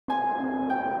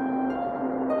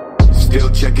Still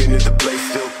checking if the place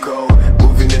still cold.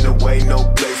 Moving in the way, no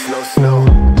place, no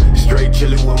snow. Straight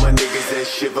chilling with my niggas that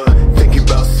shiver. Thinking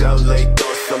about South Lake,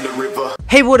 thoughts on the river.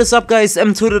 Hey, what is up guys,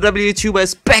 Detektiv Tuber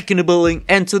is back in the building,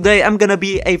 and today I'm gonna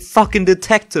be a fucking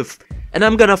detective. And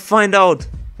I'm gonna find out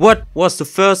what was the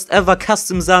first ever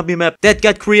custom zombie map that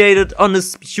got created on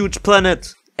this huge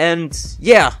planet. And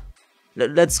yeah,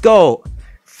 let's go.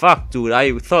 Fuck dude,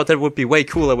 I thought that would be way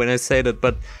cooler when I said it,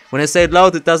 but when I say it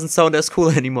loud it doesn't sound as cool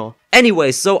anymore.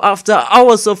 Anyway, so after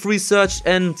hours of research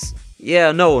and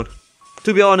yeah, no,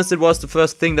 to be honest, it was the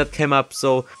first thing that came up.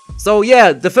 So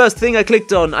yeah, the first thing I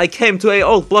clicked on, I came to a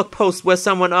old blog post where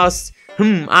someone asked,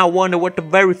 I wonder what the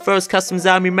very first custom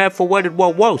zombie map for World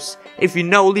War was. If you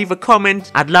know, leave a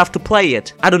comment, I'd love to play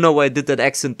it. I don't know why I did that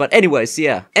accent, but anyways,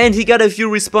 yeah. And he got a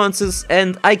few responses,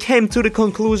 and I came to the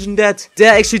conclusion that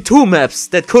there are actually two maps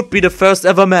that could be the first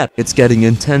ever map. It's getting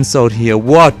intense out here.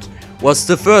 What was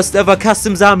the first ever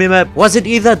custom zombie map? Was it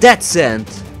either Dead Sand?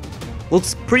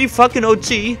 Looks pretty fucking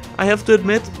OG, I have to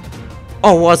admit.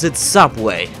 Or was it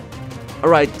Subway?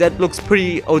 Alright, that looks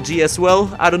pretty OG as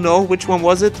well. I don't know, which one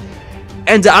was it?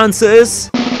 And the answer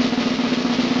is...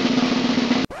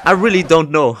 I really don't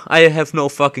know. I have no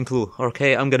fucking clue,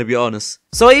 okay? I'm gonna be honest.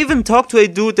 So I even talked to a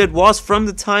dude that was from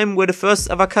the time where the first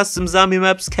ever custom zombie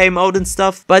maps came out and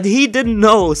stuff, but he didn't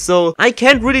know, so I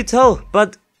can't really tell.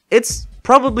 But it's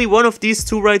probably one of these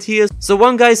two right here. So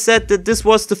one guy said that this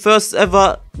was the first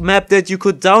ever map that you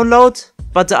could download,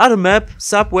 but the other map,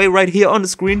 Subway right here on the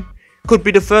screen, could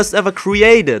be the first ever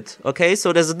created. Okay,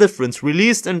 so there's a difference.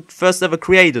 Released and first ever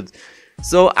created.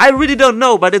 So I really don't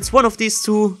know, but it's one of these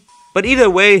two. But either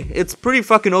way, it's pretty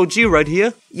fucking OG right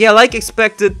here. Yeah, like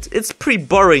expected, it's pretty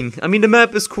boring. I mean, the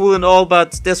map is cool and all,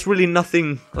 but there's really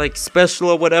nothing like special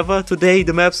or whatever. Today,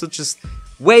 the maps are just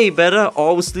way better,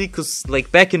 obviously, because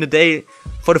like back in the day,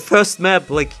 for the first map,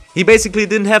 like he basically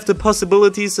didn't have the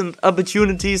possibilities and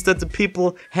opportunities that the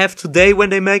people have today when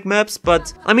they make maps.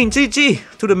 But I mean,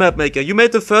 GG to the map maker. You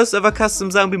made the first ever custom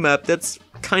zombie map. That's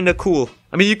kinda cool.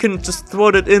 I mean, you can just throw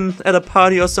it in at a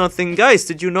party or something. Guys,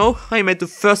 did you know I made the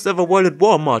first ever World at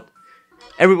War mod?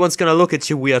 Everyone's gonna look at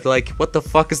you weird, like, what the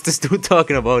fuck is this dude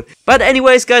talking about? But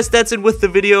anyways, guys, that's it with the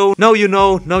video. Now you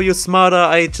know, now you're smarter.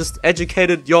 I just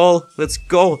educated y'all. Let's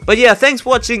go. But yeah, thanks for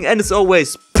watching, and as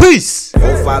always, peace!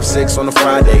 4, 5, 6 on a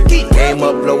Friday. Game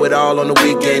up, blow it all on the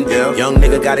weekend. Young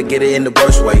nigga gotta get it in the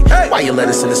worst way. Why you let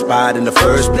us in the spot in the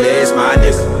first place, my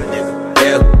nigga?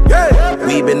 Yeah,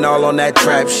 we been all on that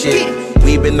trap shit.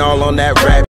 We been all on that rap.